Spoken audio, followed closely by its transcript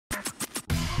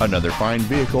Another fine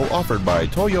vehicle offered by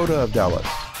Toyota of Dallas.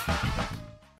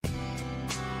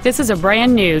 This is a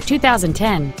brand new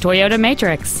 2010 Toyota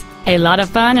Matrix. A lot of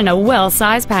fun and a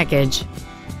well-sized package.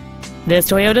 This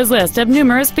Toyota's list of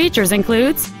numerous features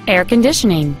includes air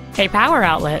conditioning, a power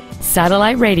outlet,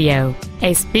 satellite radio,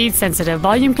 a speed-sensitive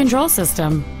volume control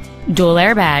system, dual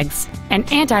airbags, an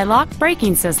anti-lock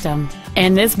braking system,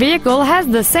 and this vehicle has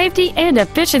the safety and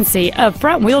efficiency of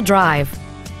front-wheel drive.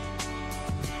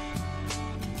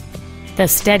 The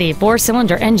steady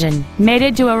four-cylinder engine,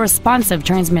 mated to a responsive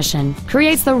transmission,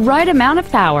 creates the right amount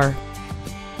of power.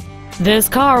 This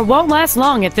car won't last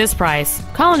long at this price.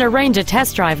 Call and arrange a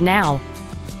test drive now.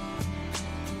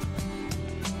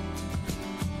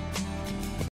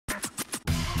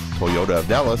 Toyota of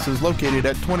Dallas is located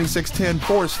at 2610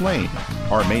 Forest Lane.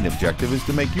 Our main objective is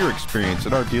to make your experience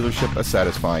at our dealership a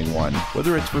satisfying one,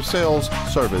 whether it's for sales,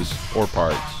 service, or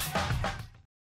parts.